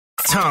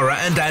Tara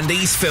and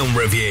Andy's film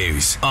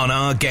reviews on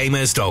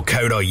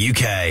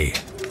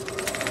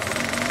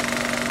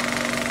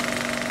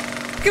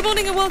OurGamers.co.uk. Good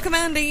morning and welcome,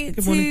 Andy,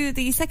 to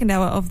the second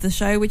hour of the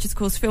show, which is, of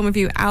course, Film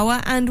Review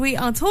Hour, and we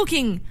are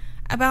talking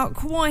about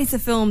quite a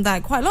film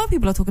that quite a lot of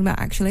people are talking about,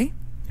 actually.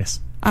 Yes.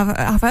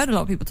 I've heard a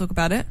lot of people talk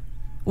about it.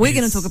 We're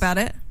going to talk about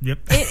it. Yep.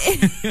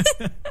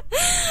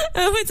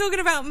 We're talking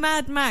about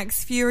Mad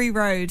Max Fury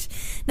Road.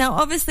 Now,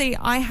 obviously,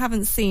 I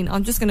haven't seen,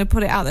 I'm just going to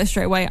put it out there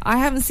straight away, I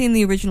haven't seen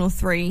the original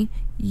 3.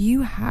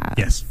 You have.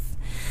 Yes.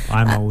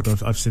 I'm old.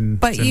 I've seen.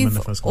 But you've the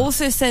first one.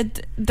 also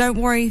said, don't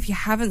worry if you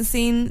haven't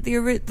seen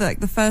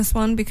the first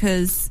one,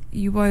 because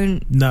you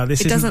won't. No, it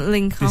doesn't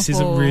link up. This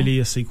isn't really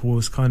a sequel.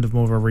 It's kind of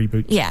more of a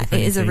reboot. Yeah,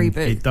 it is a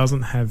reboot. It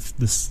doesn't have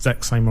the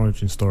exact same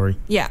origin story.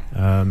 Yeah.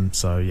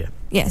 So yeah.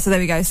 Yeah, so there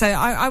we go. So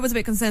I was a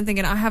bit concerned,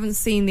 thinking I haven't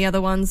seen the other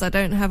ones. I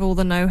don't have all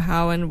the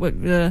know-how,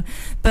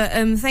 but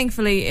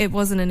thankfully it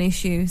wasn't an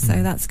issue,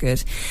 so that's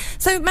good.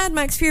 So Mad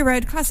Max Fury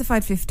Road,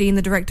 classified 15.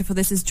 The director for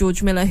this is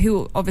George Miller,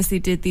 who obviously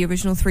did the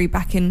original 3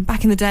 back in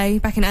the day,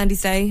 back in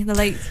Andy's day, in the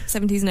late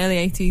 70s and early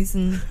 80s,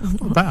 and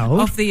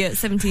of the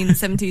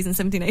 1770s and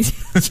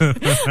 1780s.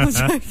 I'm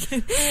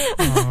joking.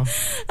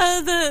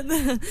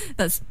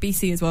 That's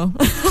BC as well.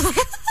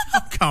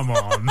 Come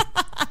on.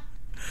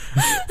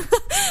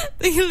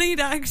 The lead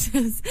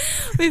actors,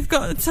 we've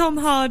got Tom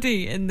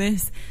Hardy in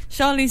this,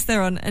 Charlize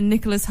Theron and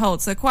Nicholas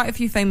Hoult, so quite a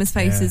few famous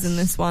faces in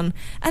this one,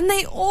 and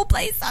they all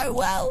play so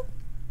well.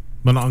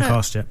 We're not on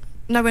cast yet.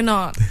 No, we're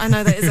not. I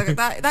know that is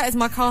that is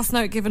my cast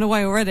note given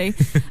away already.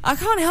 I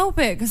can't help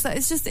it, because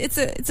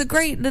it's a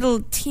great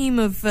little team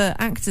of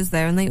actors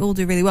there, and they all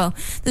do really well.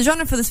 The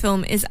genre for this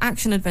film is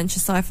action, adventure,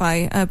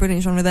 sci-fi,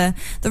 brilliant genre there.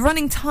 The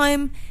running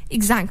time,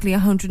 exactly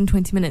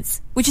 120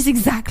 minutes, which is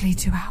exactly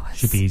 2 hours.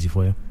 Should be easy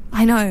for you.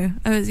 I know.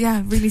 It was,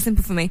 really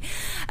simple for me.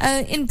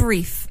 In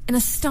brief, in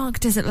a stark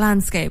desert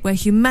landscape where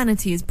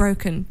humanity is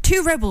broken,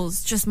 2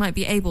 rebels just might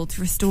be able to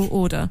restore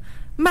order.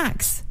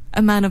 Max,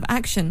 a man of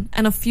action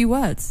and of few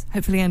words,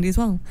 hopefully Andy as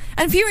well,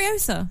 and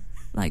Furiosa,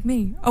 like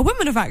me, a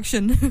woman of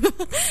action.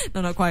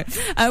 No, not quite.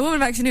 A woman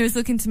of action who is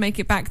looking to make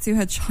it back to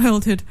her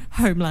childhood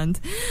homeland.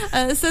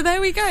 So there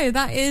we go.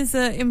 That is,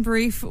 in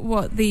brief,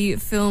 what the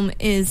film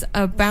is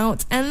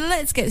about. And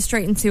let's get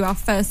straight into our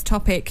first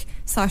topics.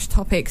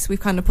 We've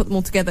kind of put them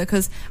all together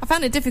because I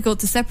found it difficult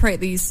to separate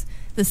these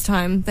this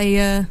time.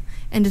 They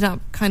ended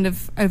up kind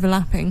of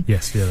overlapping.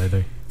 Yes, yeah, they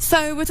do.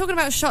 So we're talking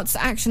about shots,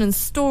 action and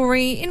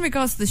story. In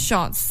regards to the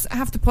shots, I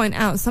have to point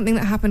out something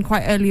that happened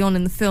quite early on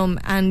in the film,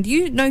 and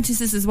you noticed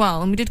this as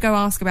well, and we did go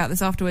ask about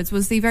this afterwards,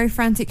 was the very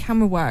frantic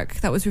camera work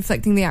that was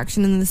reflecting the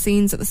action in the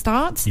scenes at the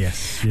start.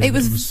 Yes. Yeah, it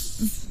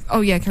was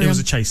oh yeah, carry on. It was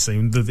a chase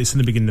scene. It's in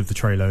the beginning of the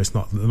trailer. It's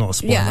not a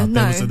spoiler. Yeah,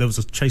 no. There was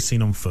a chase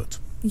scene on foot.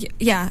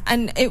 Yeah,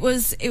 and it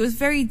was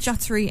very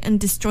juttery and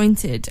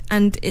disjointed,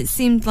 and it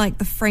seemed like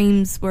the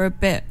frames were a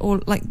bit,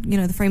 or like,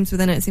 the frames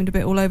within it seemed a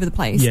bit all over the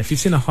place. Yeah, if you've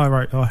seen a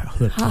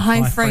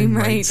high frame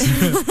rate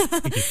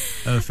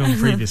film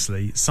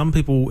previously, some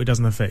people it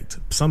doesn't affect.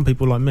 Some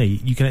people like me,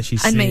 you can actually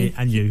see it,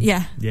 and you.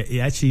 Yeah,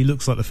 it actually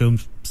looks like the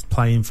film's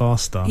playing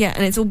faster. Yeah,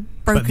 and it's all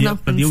broken up.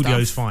 But the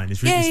audio's fine.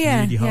 It's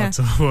really hard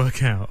to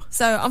work out.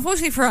 So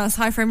unfortunately for us,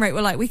 high frame rate,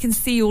 we're like, we can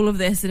see all of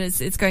this, and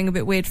it's going a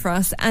bit weird for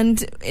us.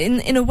 And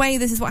in a way,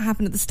 this is what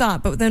happened at the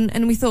start. But then,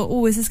 and we thought,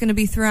 oh, is this going to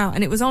be throughout?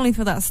 And it was only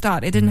for that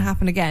start. It didn't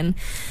happen again.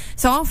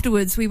 So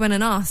afterwards, we went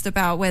and asked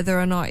about whether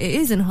or not it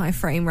is in high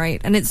frame rate,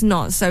 and it's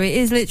not. So it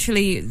is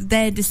literally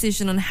their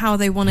decision on how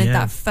they wanted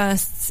that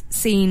first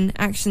scene,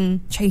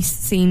 action chase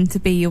scene, to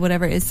be, or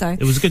whatever it is. So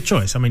it was a good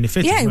choice. I mean, it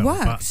fitted well, it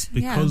worked. But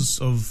because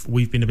of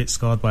we've been a bit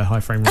scarred by high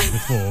frame rate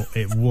before,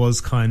 it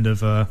was kind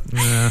of are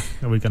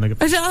we going to go?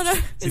 I don't know.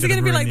 Is it going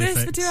to be like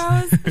this for 2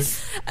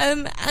 hours?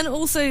 And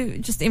also,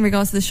 just in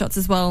regards to the shots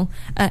as well,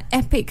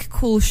 epic,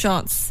 cool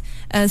shots,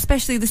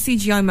 especially the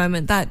CGI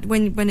moment that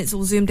when it's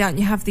all zoomed out and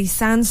you have the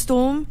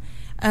sandstorm.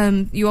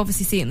 You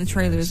obviously see it in the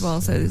trailer as well,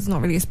 so it's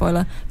not really a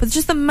spoiler. But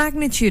just the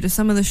magnitude of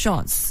some of the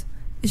shots.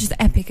 It's just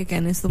epic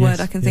again is the word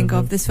I can think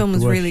of. This film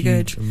was really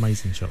good.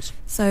 Amazing shots.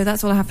 So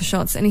that's all I have for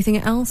shots. Anything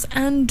else,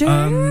 Andy?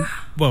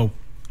 Well,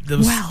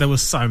 there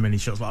was so many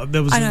shots.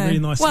 There was a really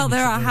nice. Well,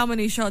 there are how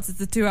many shots? It's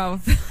a 2 hour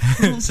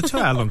film. It's a 2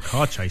 hour long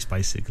car chase,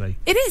 basically.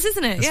 It is,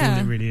 isn't it? That's all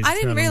it really is. I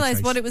didn't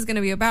realise what it was going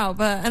to be about,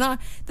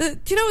 do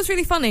you know what's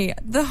really funny?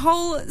 The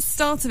whole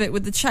start of it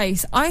with the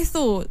chase, I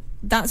thought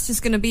that's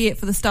just going to be it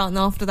for the start, and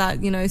after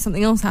that,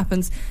 something else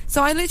happens.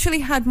 So I literally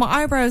had my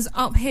eyebrows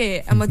up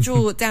here and my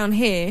jaw down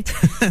here,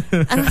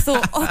 and I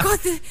thought, oh god,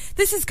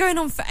 this is going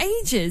on for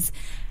ages.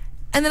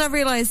 And then I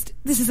realised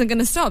this isn't going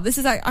to stop. This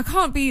is I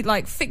can't be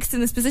fixed in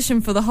this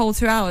position for the whole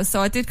 2 hours. So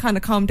I did kind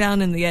of calm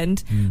down in the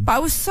end. But I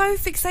was so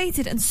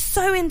fixated and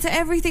so into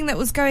everything that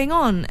was going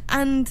on.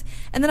 And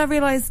then I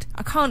realised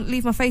I can't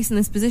leave my face in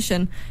this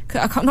position.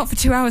 Not for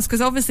 2 hours, because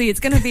obviously it's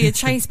going to be a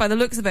chase by the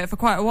looks of it for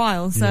quite a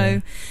while.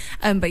 So,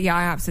 but yeah,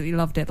 I absolutely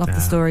loved it. Loved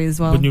the story as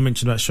well. When you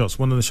mentioned about shots,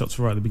 one of the shots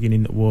right at the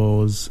beginning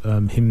was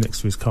him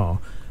next to his car,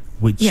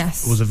 which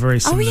was a very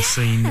similar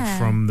scene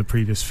from the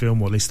previous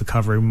film, or at least the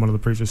cover in one of the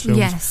previous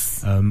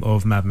films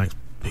of Mad Max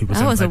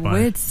That was a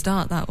weird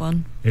start, that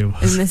one. It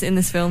was. In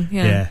this film,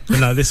 yeah. But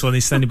no, this one,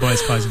 he's standing by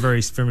his car. It's a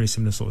very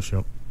similar sort of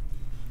shot.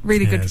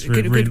 Really good.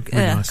 Really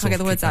nice. Can't get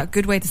the words out.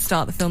 Good way to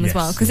start the film as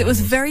well, because it was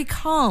very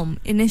calm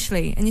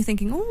initially, and you're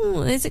thinking,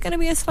 oh, is it going to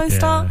be a slow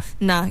start?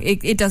 Nah,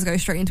 it does go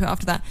straight into it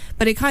after that,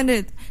 but it kind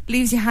of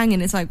leaves you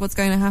hanging. It's like, what's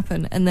going to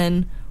happen? And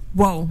then,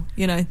 whoa,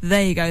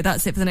 there you go.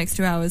 That's it for the next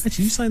 2 hours.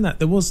 Actually, you saying that,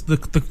 there was the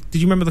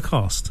did you remember the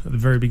cast at the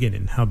very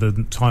beginning? How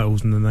the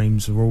titles and the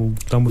names are all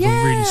done with a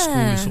really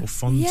scrawly sort of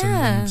font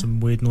and some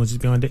weird noises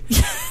behind it.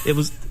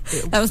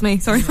 That was me.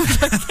 Sorry.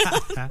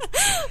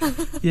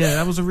 Yeah,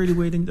 that was a really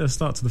weird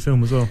start to the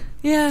film as well.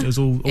 Yeah, it was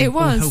all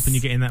helping you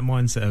get in that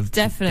mindset of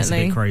definitely. It's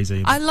a bit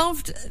crazy. I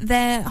loved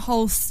their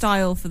whole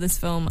style for this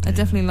film. I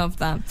definitely loved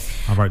that.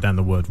 I wrote down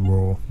the word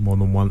raw more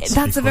than once.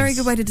 That's a very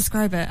good way to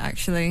describe it,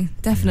 actually.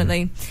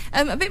 Definitely.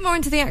 A bit more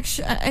into the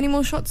action. Any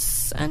more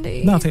shots,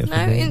 Andy? No, I think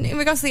that's in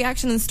regards to the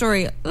action and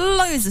story,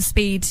 loads of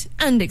speed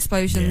and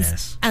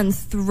explosions and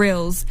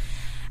thrills.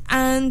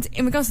 And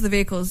in regards to the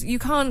vehicles, you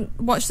can't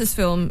watch this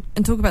film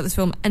and talk about this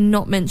film and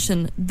not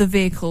mention the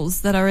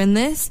vehicles that are in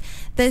this.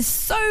 They're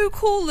so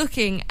cool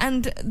looking,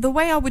 and the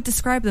way I would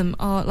describe them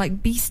are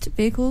like beast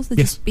vehicles. They're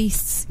just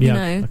beasts, I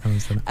can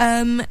understand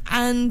it.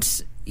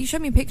 And you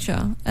showed me a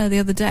picture the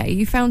other day.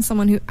 You found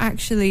someone who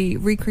actually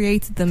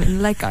recreated them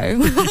in Lego.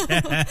 But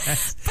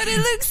it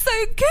looks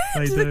so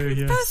good.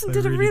 The person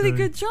did a really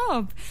good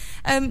job.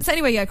 So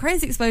anyway,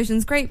 crazy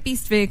explosions, great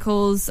beast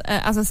vehicles.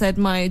 As I said,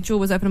 my jaw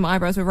was open and my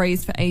eyebrows were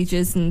raised for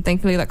ages, and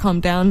thankfully that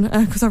calmed down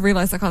because I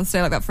realised I can't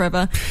stay like that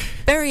forever.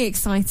 Very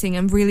exciting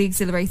and really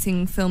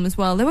exhilarating film as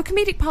well. There were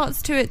comedic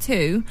parts to it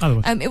too.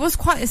 It was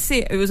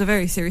it was a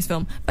very serious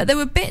film, but there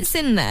were bits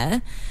in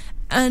there,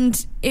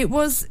 and it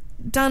was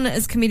done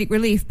as comedic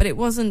relief, but it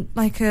wasn't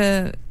like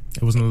it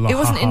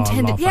wasn't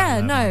intended.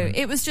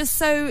 It was just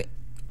so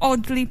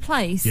oddly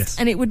placed,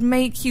 and it would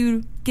make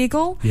you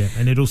giggle. Yeah,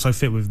 and it also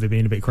fit with there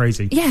being a bit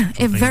crazy. Yeah,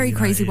 a very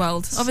crazy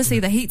world.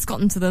 Obviously, the heat's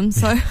gotten to them.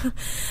 So,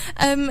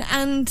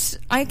 and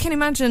I can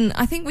imagine.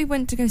 I think we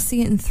went to go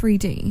see it in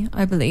 3D.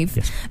 I believe.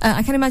 Yes.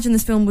 I can imagine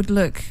this film would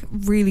look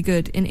really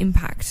good in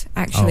impact.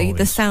 Actually,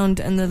 the sound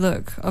and the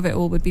look of it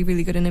all would be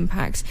really good in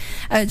impact.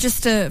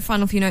 Just a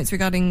final few notes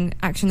regarding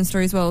action and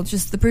story as well.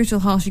 Just the brutal,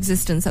 harsh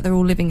existence that they're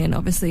all living in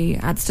obviously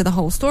adds to the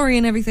whole story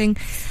and everything.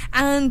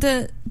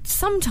 And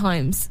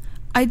sometimes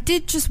I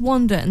did just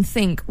wonder and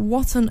think,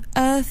 what on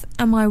earth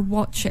am I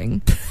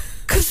watching?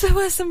 Because there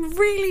were some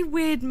really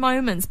weird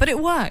moments, but it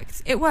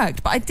worked.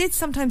 But I did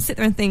sometimes sit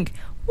there and think,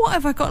 what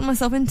have I gotten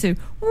myself into?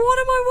 What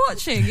am I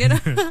watching?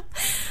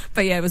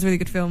 But yeah, it was a really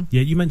good film.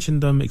 Yeah, you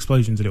mentioned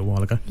explosions a little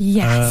while ago.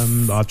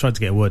 Yes. I tried to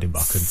get a word in,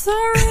 but I couldn't.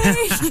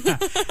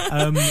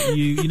 Sorry.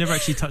 You never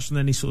actually touched on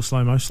any sort of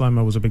slow-mo.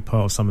 Slow-mo was a big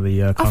part of some of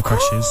the car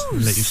crashes,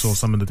 and that you saw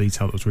some of the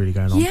detail that was really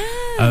going on.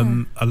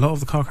 Yeah. A lot of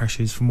the car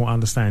crashes, from what I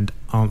understand,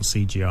 aren't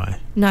CGI.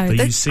 No.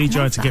 They used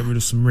CGI to get rid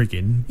of some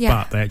rigging,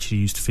 but they actually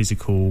used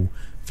physical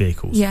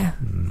vehicles. Yeah,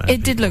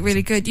 it did look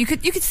really good. You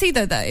could see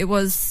though that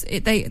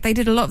they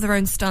did a lot of their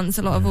own stunts.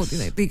 A lot of all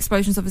the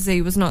explosions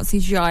obviously was not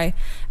CGI.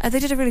 They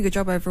did a really good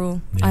job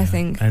overall, I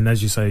think. And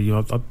as you say,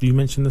 you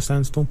mentioned the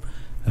sandstorm,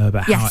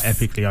 but how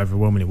epically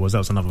overwhelming it was. That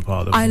was another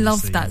part of it. I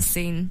loved that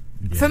scene.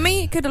 Yeah. For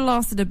me, it could have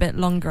lasted a bit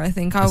longer, I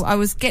think. I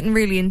was getting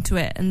really into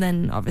it, and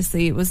then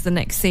obviously it was the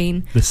next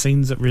scene. The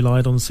scenes that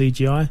relied on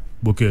CGI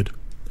were good.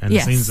 And the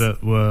scenes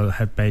that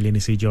had barely any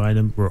CGI in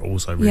them were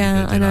also really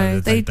good. I know.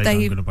 They done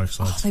good on both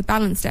sides. They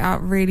balanced it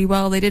out really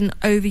well. They didn't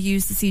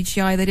overuse the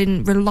CGI. They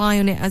didn't rely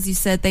on it, as you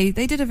said. They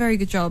did a very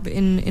good job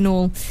in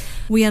all.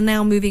 We are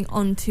now moving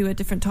on to a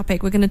different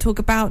topic. We're going to talk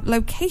about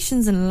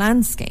locations and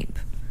landscape,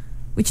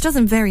 which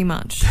doesn't vary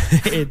much.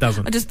 It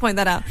doesn't. I'll just point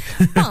that out.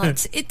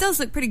 But it does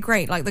look pretty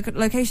great. Like, the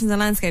locations and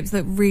landscapes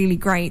look really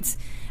great.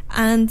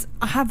 And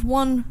I have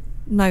one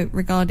note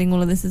regarding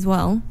all of this as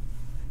well.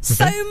 Okay.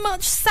 So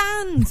much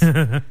sand.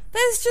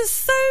 There's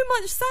just so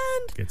much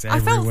sand. I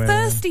felt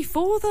thirsty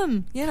for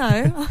them,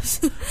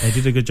 They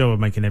did a good job of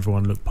making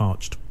everyone look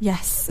parched.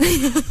 Yes.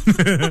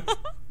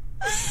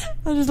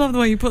 I just love the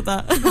way you put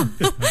that.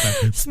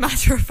 Just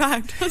matter of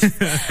fact.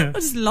 I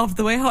just love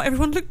the way how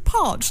everyone looked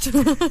parched.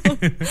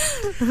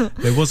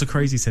 There was a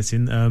crazy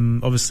setting.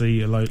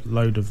 Obviously, a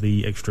load of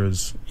the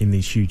extras in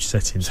these huge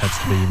settings had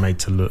to be made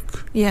to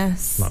look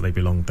like they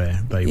belonged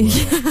there. They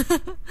were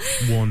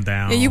worn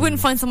down. Yeah, you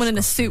wouldn't find someone in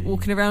a suit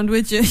walking around,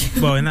 would you?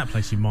 Well, in that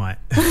place you might.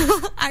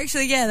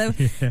 Actually,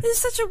 it's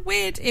such a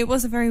weird. It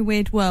was a very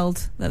weird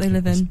world that they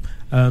live in.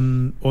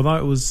 Although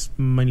it was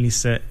mainly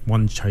set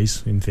one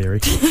chase in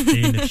theory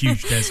in a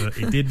huge desert,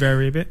 it did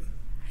vary a bit.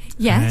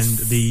 Yes.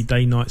 And the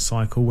day-night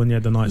cycle, when you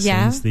had the night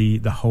scenes, the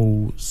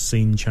whole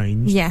scene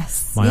changed.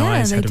 Yes. My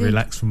eyes had to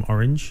relax from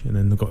orange, and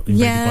then they got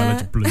invaded by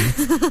loads of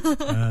blue.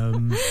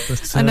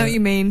 But, I know what you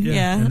mean.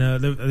 Yeah.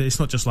 And it's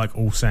not just like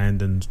all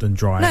sand and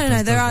dry.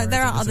 No. There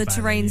are other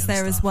terrains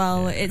there as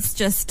well. Yeah. It's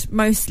just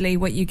mostly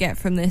what you get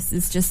from this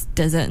is just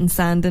desert and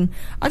sand. And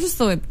I just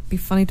thought it'd be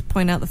funny to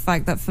point out the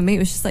fact that for me it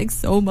was just like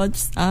so much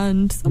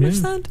sand. Much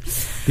sand.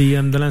 The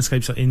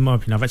landscapes, in my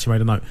opinion, I've actually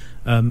made a note.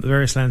 The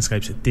various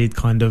landscapes, it did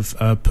kind of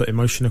put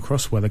emotion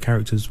across where the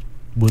characters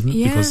wouldn't.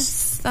 Yes,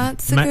 because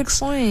that's a good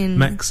point.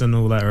 Max and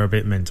all that are a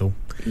bit mental.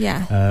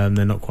 Yeah.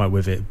 They're not quite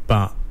with it,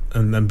 but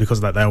and because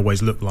of that, they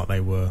always look like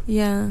they were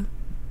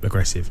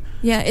aggressive.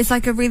 Yeah, it's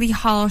like a really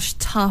harsh,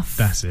 tough.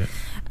 That's it.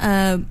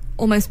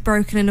 Almost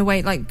broken in a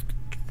way, like,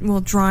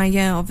 well, dry,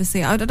 yeah,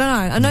 obviously. I don't know.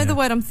 I know the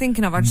word I'm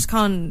thinking of, I just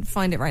can't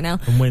find it right now.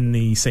 And when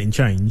the setting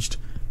changed,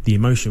 the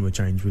emotion would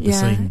change with the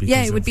scene.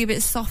 Because it would be a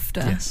bit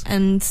softer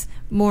and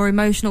more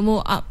emotional,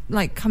 more up,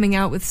 like coming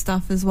out with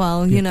stuff as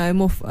well, you know,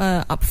 more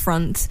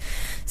upfront.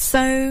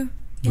 So,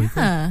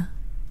 yeah.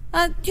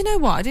 You know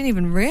what? I didn't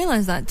even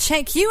realise that.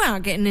 Check you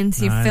out getting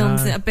into your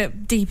films a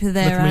bit deeper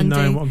there, Andy. Look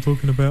at me knowing what I'm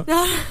talking about.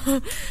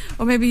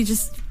 Or maybe you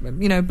just,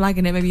 you know,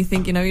 blagging it. Maybe you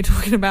think you know what you're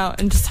talking about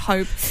and just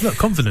hope. Look,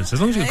 confidence.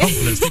 As long as you've got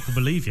confidence, people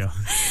believe you.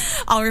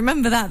 I'll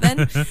remember that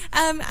then.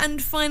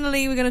 And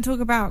finally, we're going to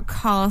talk about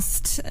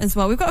cast as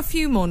well. We've got a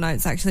few more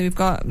notes, actually. We've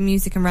got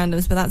music and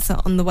randoms, but that's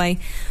on the way.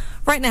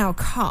 Right now,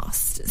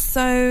 cast.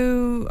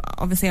 So,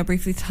 obviously, I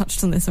briefly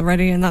touched on this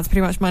already, and that's pretty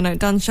much my note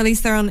done. Charlize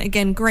Theron,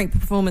 again, great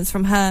performance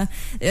from her.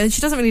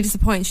 She doesn't really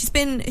disappoint.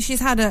 She's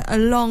had a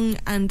long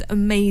and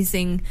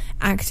amazing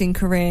acting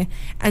career,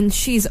 and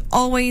she's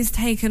always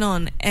taken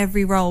on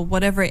every role,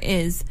 whatever it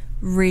is,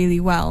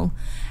 really well.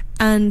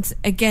 And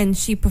again,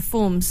 she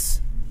performs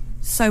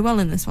so well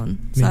in this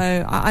one. So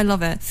I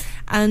love it.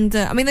 And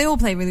I mean, they all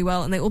play really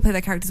well and they all play their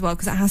characters well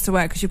because it has to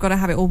work, because you've got to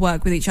have it all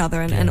work with each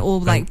other and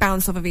all like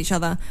bounce off of each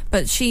other.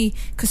 But she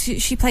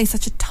plays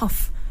such a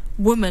tough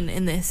woman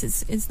in this,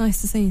 it's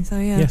nice to see. So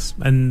yeah. Yes,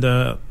 and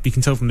you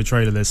can tell from the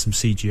trailer there's some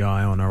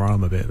CGI on her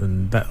arm a bit,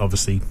 and that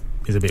obviously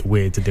is a bit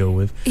weird to deal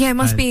with. Yeah, it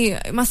must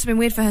have been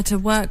weird for her to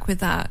work with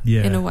that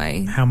in a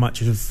way. How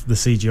much of the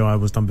CGI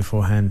was done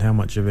beforehand? How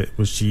much of it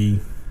was she?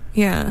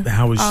 Yeah.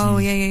 How was she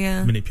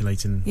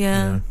manipulating?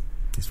 Yeah. You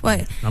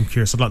know, I'm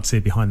curious. I'd like to see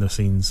behind the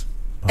scenes.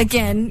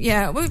 Again,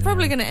 we're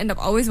probably going to end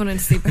up always wanting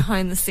to see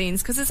behind the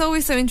scenes, because it's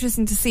always so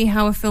interesting to see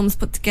how a film's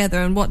put together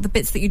and what the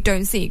bits that you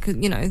don't see, because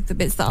you know the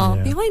bits that are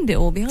behind it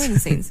all, behind the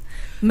scenes,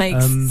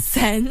 makes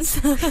sense.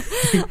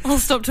 I'll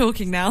stop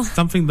talking now.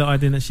 Something that I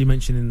didn't actually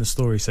mention in the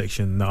story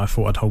section that I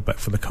thought I'd hold back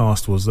for the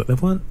cast was that there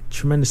weren't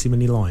tremendously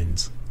many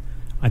lines.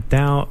 I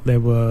doubt there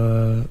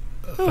were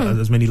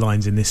as many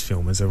lines in this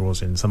film as there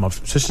was in some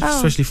of,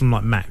 especially from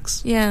like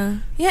Max. No,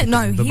 he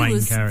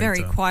was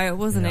very quiet,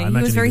 wasn't he? He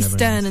was very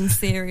stern and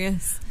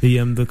serious.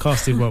 The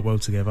cast did work well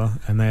together,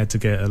 and they had to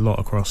get a lot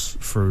across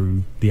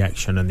through the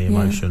action and the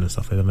emotion and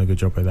stuff. They done a good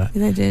job with that.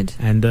 They did.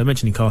 And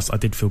mentioning cast, I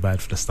did feel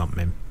bad for the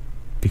stuntmen,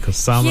 because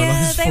some of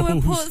those they were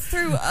put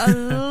through a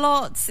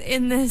lot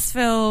in this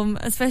film,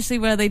 especially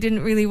where they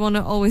didn't really want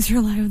to always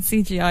rely on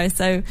CGI.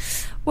 So,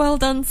 well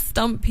done,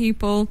 stunt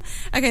people.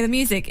 Okay, the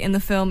music in the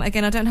film.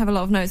 Again, I don't have a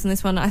lot of notes on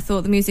this one. I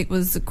thought the music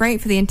was great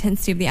for the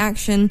intensity of the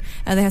action.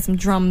 They had some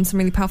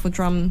really powerful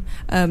drum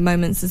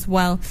moments as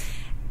well.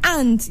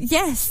 And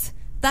yes,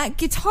 that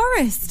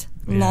guitarist.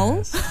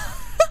 Lol.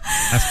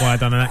 That's why I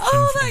done an action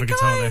on the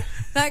guitar there.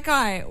 That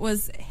guy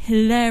was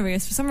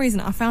hilarious. For some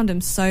reason, I found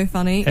him so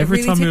funny.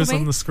 Every time he was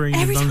on the screen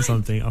and done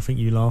something, I think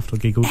you laughed or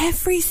giggled.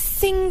 Every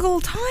single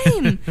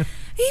time.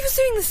 He was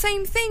doing the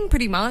same thing,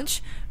 pretty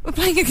much. We're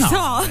playing a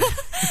guitar.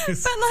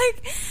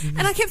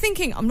 And I kept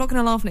thinking, I'm not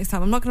going to laugh next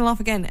time. I'm not going to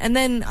laugh again. And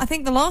then I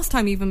think the last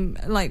time even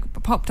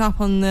popped up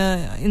in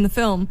the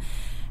film,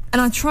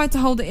 and I tried to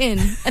hold it in,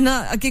 and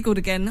I giggled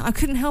again. I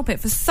couldn't help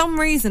it. For some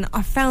reason,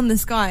 I found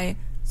this guy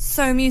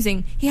so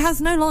amusing. He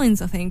has no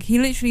lines, I think. He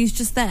literally is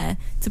just there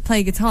to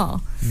play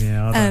guitar.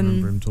 Yeah, I don't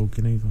remember him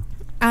talking either.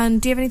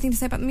 And do you have anything to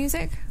say about the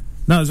music?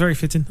 No, it was very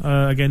fitting.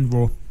 Again,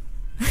 raw.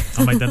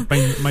 I made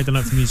the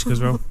note for music as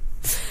well.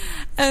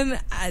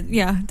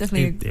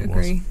 Definitely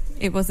agree.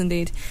 It was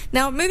indeed.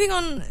 Now, moving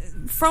on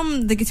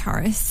from the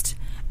guitarist,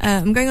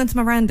 I'm going on to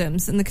my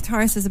randoms, and the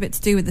guitarist has a bit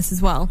to do with this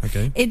as well.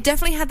 Okay. It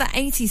definitely had that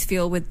 80s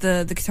feel with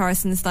the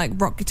guitarist and this like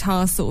rock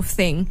guitar sort of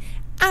thing.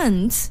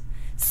 And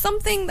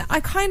something that I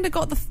kind of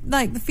got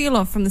the feel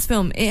of from this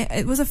film,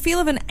 it was a feel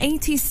of an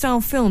 80s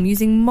style film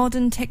using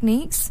modern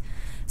techniques.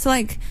 So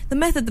like the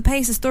method, the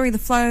pace, the story, the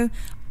flow,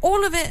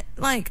 all of it,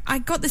 like I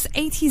got this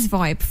 80s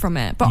vibe from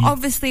it. But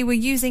obviously we're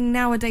using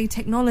nowadays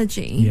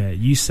technology. Yeah,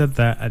 you said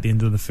that at the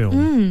end of the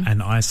film,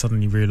 and I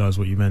suddenly realised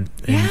what you meant.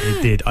 And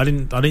it did. I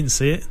didn't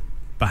see it,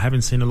 but having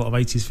seen a lot of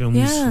 80s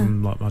films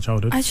from like my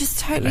childhood, I just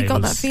totally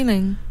got that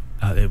feeling.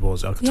 It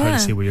was. I could totally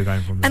see where you're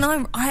going from there.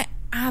 And I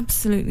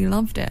absolutely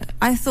loved it.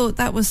 I thought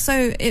that was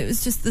it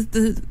was just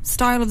the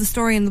style of the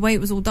story and the way it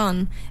was all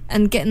done,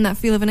 and getting that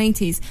feel of an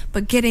 80s,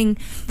 but getting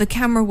the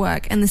camera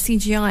work and the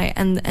CGI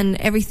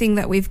and everything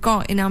that we've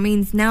got in our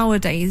means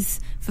nowadays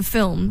for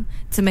film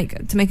to make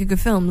a good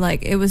film.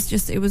 Like it was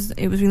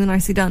really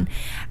nicely done.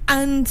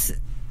 And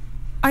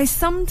I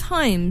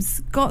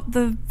sometimes got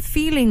the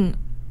feeling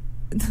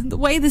the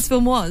way this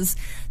film was,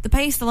 the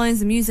pace, the lines,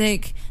 the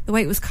music, the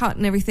way it was cut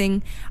and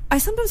everything, I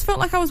sometimes felt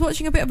like I was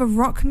watching a bit of a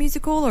rock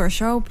musical or a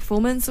show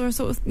performance or a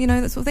sort of,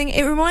 that sort of thing.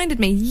 It reminded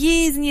me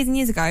years and years and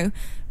years ago,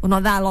 well,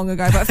 not that long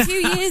ago, but a few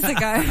years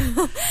ago.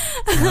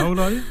 How old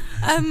are you?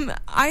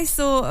 I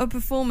saw a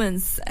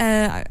performance.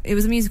 It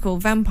was a musical,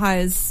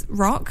 Vampires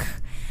Rock.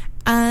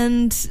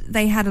 And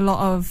they had a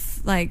lot of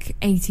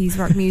 80s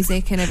rock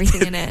music and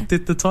everything in it.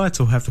 Did the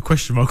title have the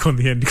question mark on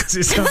the end? Because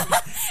it's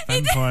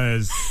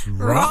Vampires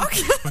Rock?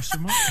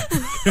 Question mark?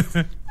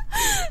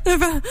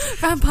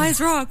 Vampires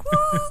Rock.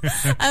 Woo!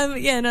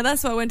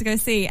 That's what I went to go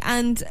see.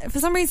 And for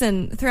some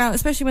reason, throughout,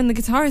 especially when the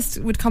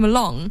guitarist would come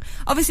along,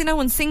 obviously no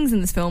one sings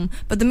in this film,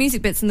 but the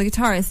music bits and the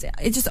guitarist,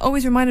 it just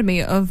always reminded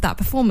me of that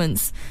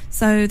performance.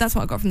 So that's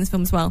what I got from this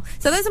film as well.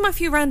 So those are my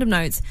few random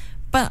notes.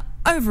 But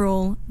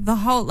overall, the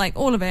whole,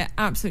 all of it,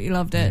 absolutely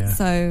loved it. Yeah.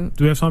 So,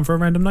 do we have time for a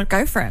random note?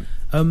 Go for it.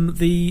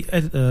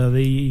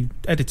 The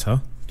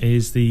editor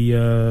is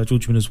the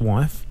George Miller's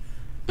wife,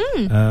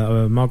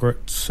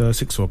 Margaret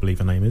Sixel, I believe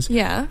her name is.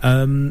 Yeah.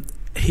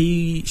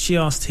 She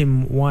asked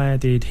him why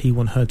did he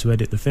want her to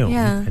edit the film,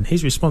 and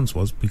his response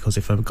was because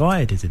if a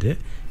guy edited it,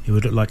 it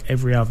would look like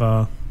every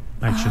other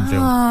action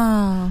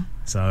film.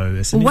 So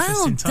it's an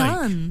interesting take.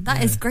 Well done.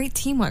 That is great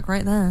teamwork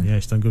right there. Yeah,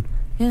 she's done good.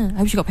 Yeah, I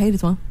hope she got paid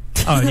as well.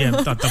 Oh yeah,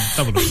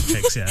 double the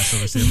checks. Yeah, that's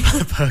obviously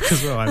a perk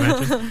as well, I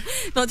imagine.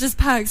 Not just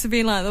perks for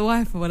being like the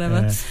wife or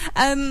whatever.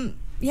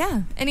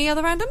 Yeah. Any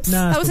other randoms?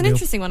 No, that was an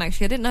interesting one,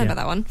 actually. I didn't know about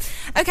that one.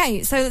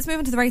 Okay, so let's move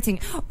on to the rating.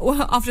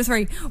 After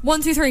 3,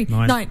 1, 2, 3,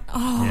 9.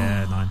 Oh,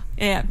 yeah, 9.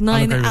 Yeah,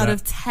 9 out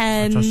of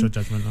 10. I trust your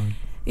judgment, 9.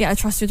 Yeah, I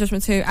trust your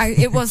judgment too.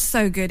 It was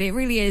so good. It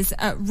really is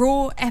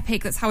raw,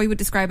 epic. That's how we would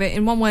describe it.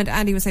 In one word,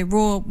 Andy would say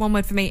raw. One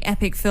word for me,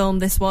 epic film.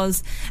 This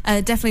was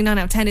definitely 9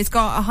 out of 10. It's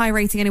got a high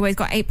rating anyway. It's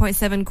got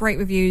 8.7. Great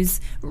reviews,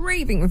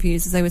 raving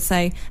reviews, as they would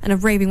say, and a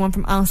raving one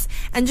from us.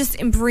 And just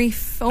in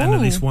brief, and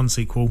at least one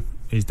sequel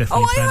is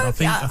definitely planned.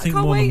 I think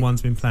more than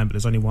one's been planned, but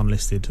there's only one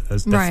listed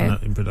as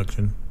definite in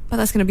production. But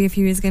that's going to be a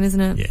few years again, isn't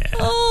it? Yeah.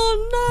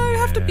 Oh no, I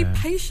have to be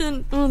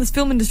patient. Oh, this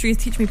film industry is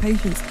teaching me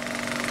patience.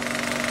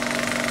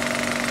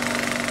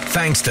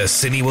 Thanks to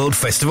Cineworld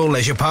Festival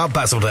Leisure Park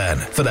Basildon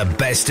for the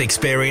best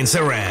experience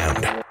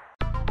around.